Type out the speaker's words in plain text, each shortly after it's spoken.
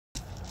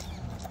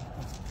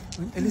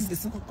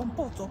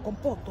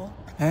Comporto.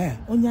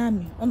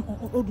 Onyami.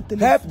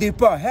 Help the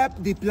poor,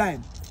 help the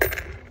blind.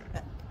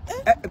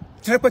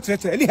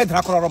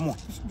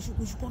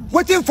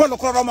 Waiting for the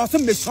Coroma,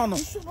 some mission.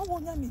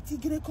 Onyami,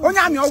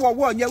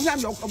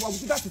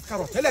 that is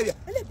carrot.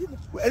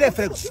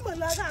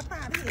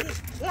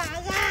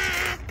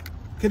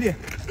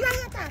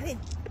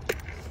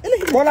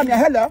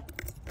 Hello.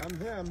 I'm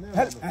here.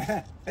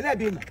 I'm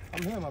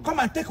here. Come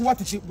and take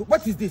what is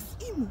this?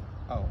 Imo.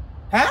 Oh.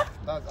 Huh?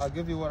 I'll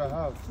give you what I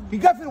have. You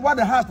give me what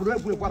I have.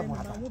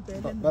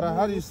 But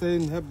how do you say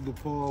help the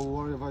poor,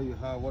 whatever you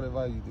have,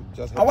 whatever you do,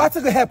 just help? I want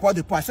to help all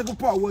the poor. I said the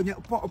poor,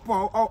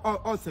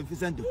 all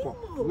sufficient the poor.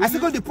 I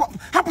said the poor.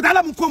 Happen to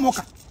them come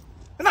work.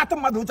 Na to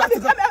madu ta go.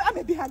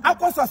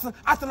 Akwoso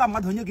atala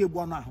madu onye ga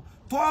egbo na ahu.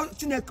 To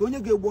Chineke onye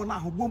ga egbo na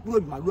ahu gbo mkpuru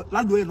obi ma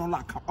lando e no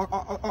laka.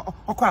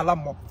 Oko ala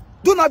mo.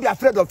 Do not be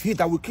afraid of he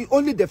that will kill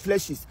only the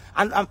fleshes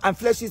and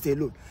fleshes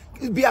alone.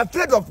 Be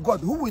afraid of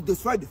God who will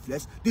destroy the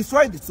flesh,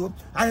 destroy the soul,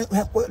 and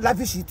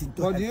lavish it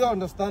into But do you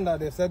understand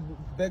that they said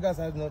beggars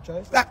have no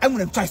choice? I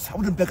wouldn't choice. I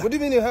wouldn't beg. What do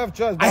you mean you have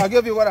choice? But I'll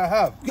give you what I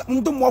have.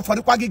 No more for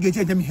the quaggy gate.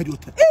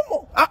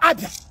 Imo.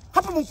 Abia.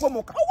 Happen to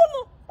Moka.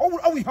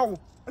 Oh, we how.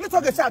 Let's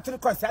talk about the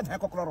coins. I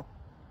have a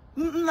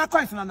na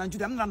coins in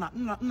Nigeria.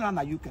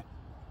 Na UK.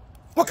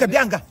 Okay,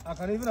 Bianga. I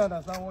can even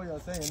understand what you're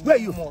saying. Where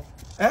you?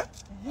 Eh?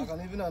 I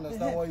can even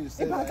understand what you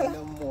say.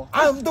 More.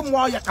 I'm the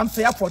more I'm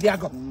saying for the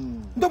ago.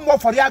 The more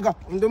for the ago.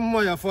 The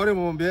more you're for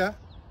him, beer.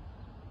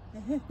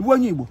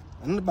 One Igbo.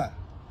 Mba.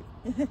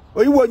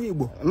 Oh, you want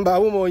Igbo? Mba,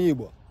 woman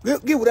Igbo.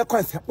 Give the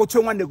coins. What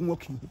you want to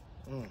walk in?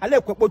 I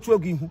like what you're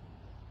giving.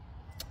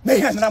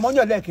 May I'm on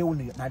your leg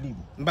only.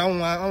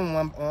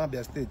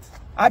 Abia State.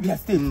 Abia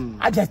State.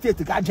 Abia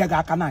State.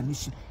 Ajaga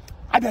Kananishi.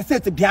 Abia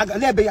State. Biaga.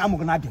 Lebe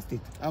Amugan Abia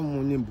State.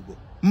 I'm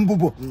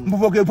Mbubo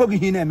ge pogi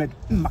hine med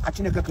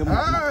makachine keke mo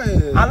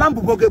alam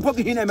bubo ge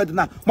pogi hine med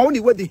na ma woni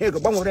wedi hego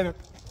banwo re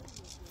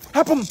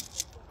happen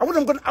I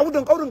wouldn't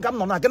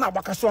come na gana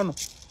agbaka so no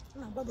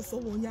na gbado so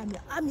wo nyami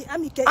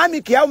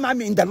ami ke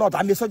am in the Lord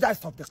I'm a soldier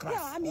of the Christ.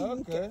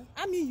 Yeah,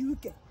 I'm in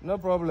UK. No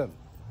problem.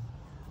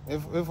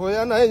 If we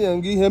are na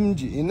enyangi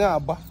hemji ina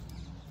aba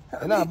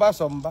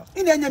somba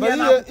ina enye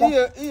na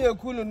iye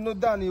kulu no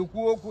dan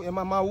ekwu okwu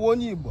emama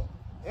wonyi Igbo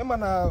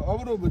Emana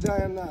obodo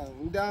anya na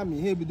ndị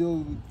amị he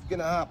bido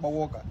gina ha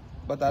akpawoka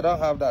but I don't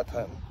have that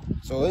time.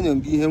 So enye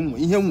ngi ihe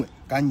nwe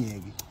ka nye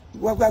gi.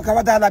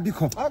 Wakabadala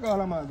biko.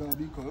 Agala ma agala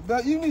biko.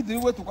 But you need to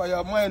wait to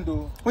your mind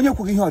o. Onye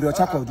kwugi ihe ọrịa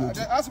ọcha ka ọ dị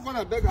oji. Ask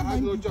one beggar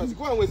has no choice.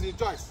 Go on with the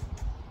choice.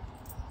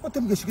 What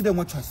them geshigide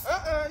one choice?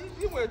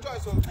 You have a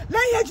choice o. Na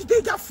ihe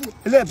jide gafu.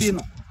 Ele bi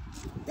no.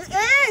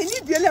 Ni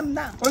di elem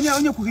na.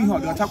 Onye kwugi ihe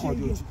ọrịa ọcha ka ọ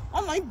dị oji.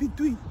 Ono in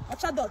between.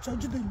 Ọcha dị ọcha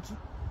jide nji.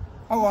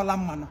 Owola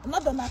mmanụ.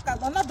 Another na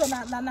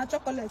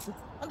chocolate.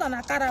 Another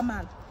na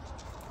caramel.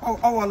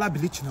 Owola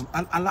bleach na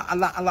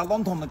ala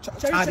London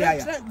area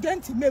ya.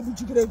 Genti mebu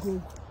jigire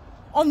go.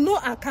 On no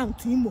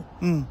account Imo.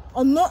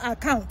 On no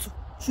account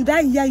should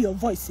I hear your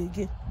voice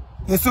again.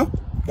 Eso?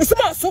 Eso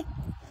ma so.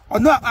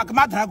 On no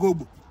akamadra go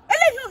ogbo.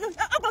 Ele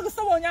agbago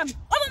so wonyami.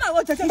 Ono na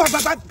wo cheche.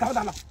 Baba ka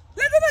dala.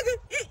 Le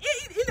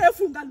ina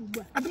efu ngalu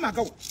gba. Adima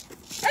ka wo.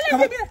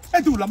 Ele bi.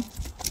 Edulam.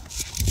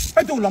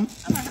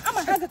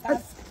 Ama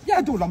hagata.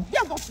 Edulam.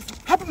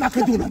 Happen na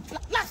kedulam.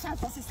 Last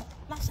chance.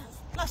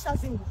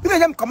 Ina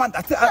yam command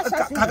ati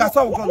kaga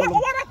so wo.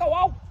 Wara ka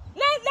wa.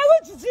 Le wo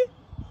jiji.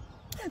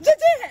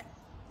 Jiji he.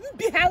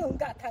 Mbi ha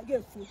nga ka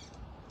gefu.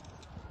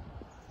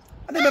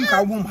 Adem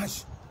ka wo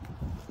mash.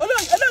 Olo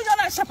yo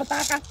na shapata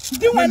aka.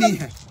 Di wan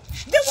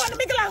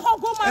make la ho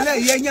go ma. Ele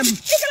ye nyam.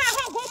 Make la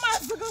ho go ma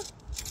zugo.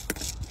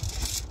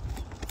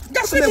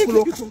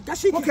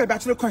 Gashi. Okay,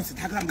 bachelor coins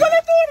tagram. Go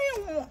le tori.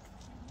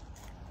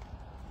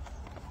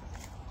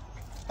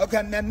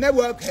 Okay,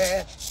 network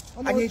here.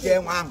 I need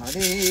them one.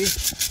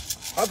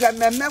 Okay,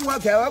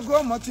 network here. I'll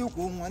go much you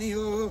want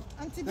you.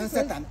 And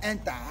set and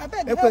enter. I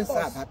can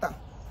start that.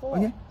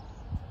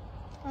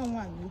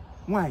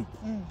 Why?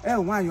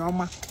 Why your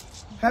ma?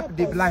 Help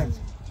the blind.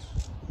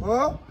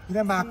 Oh,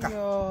 the marker.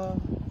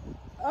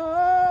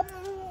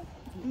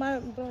 My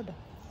brother.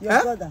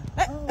 Your brother.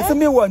 It's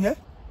me one, yeah?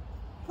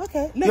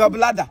 Okay. Your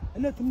bladder.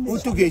 Who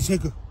took a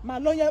shaker?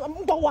 Hello.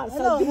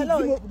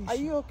 Are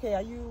you okay?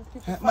 Are you?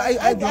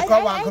 I do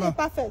call one.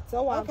 Perfect.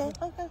 Okay.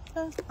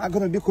 I'm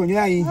gonna be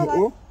Konya in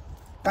here.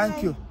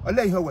 Thank you. I'll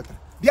let you water.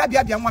 Bia,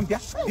 one bia.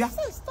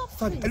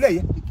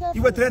 Sorry,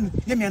 you were trained.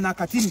 Give me an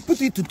acatini.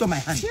 Put it into my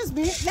hand. Excuse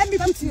me. Let me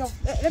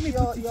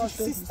put your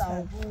sister,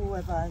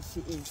 whoever she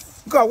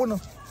is. Go on.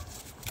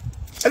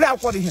 Allow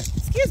for here.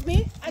 Excuse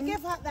me. I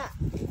gave her that.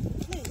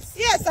 Please.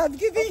 Yes, I'm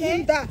giving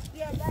him that.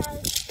 Yeah, give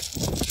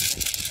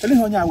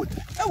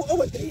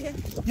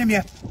me. I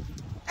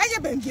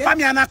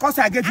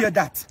gave you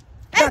that.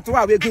 That's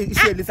why we give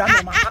you this.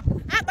 I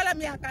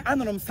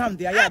know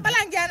Sunday. I am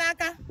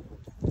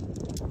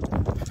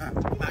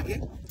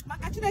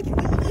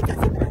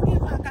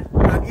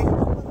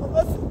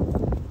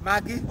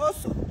Maggi.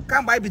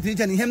 Come by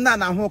between him now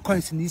and whole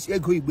coins in this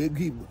ego.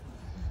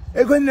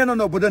 Ego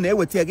no, but don't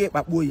ever take it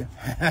back.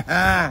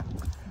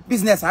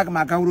 Business, I can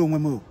make a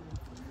room.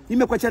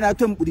 imekwacha na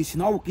atọ mkpụrụ isi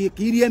na ọwụ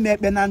ka irie m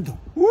ekpe na ndụ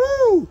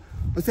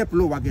o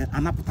sepụlụ ụwa gị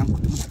anapụta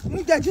nkụtụ m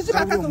ga-ejizi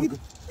aka gị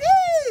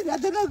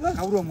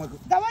kawụrụ onwe gị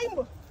gawa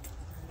Imo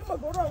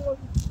goro onwe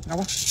gị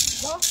gawa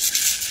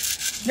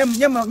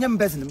nye m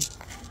bezin m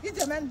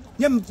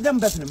nye m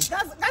bezin m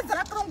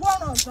gazara akụrụngwa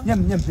ọrụ ọzọ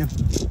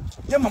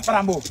nye m mkpara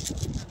mbụ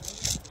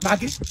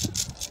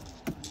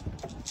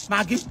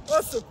Maggi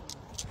oso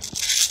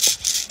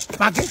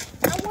Maggi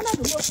anwụna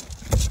dị oso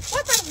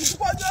nwata bụ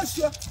izigbo onye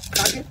osio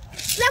Maggi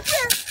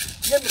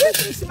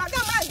lekwe isi maga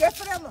ma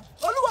ga-efere nọ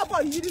oluwa bụ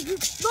yiri gị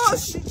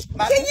n'oshi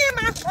tinye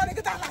ma ọrụ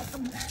gị dala asị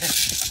m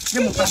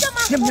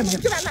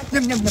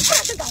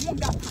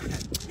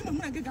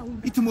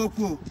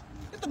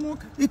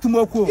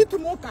itumokwu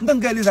ndị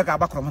nga Eliza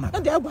ga-agbakọrọ m na ha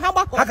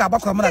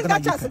ga-agbakọrọ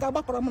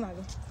m na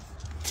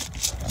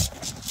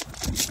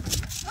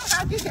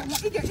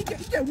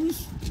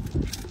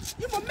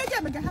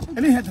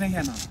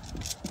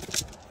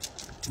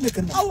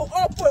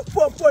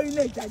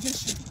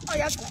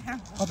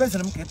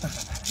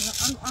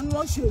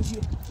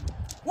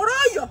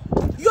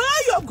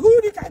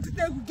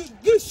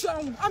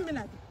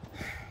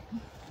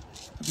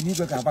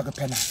Binigo ga-agba gị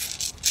pena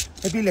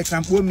ebe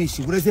ilekara mkpụrụ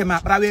omisi werezie ma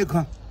akparawa ego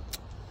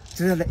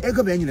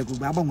ego bụ enyere gị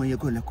ugbo agbanwe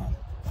ego ole ka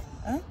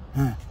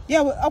ya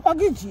ọkwa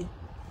gị ji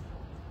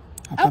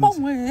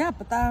agbanwe ya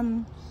pụta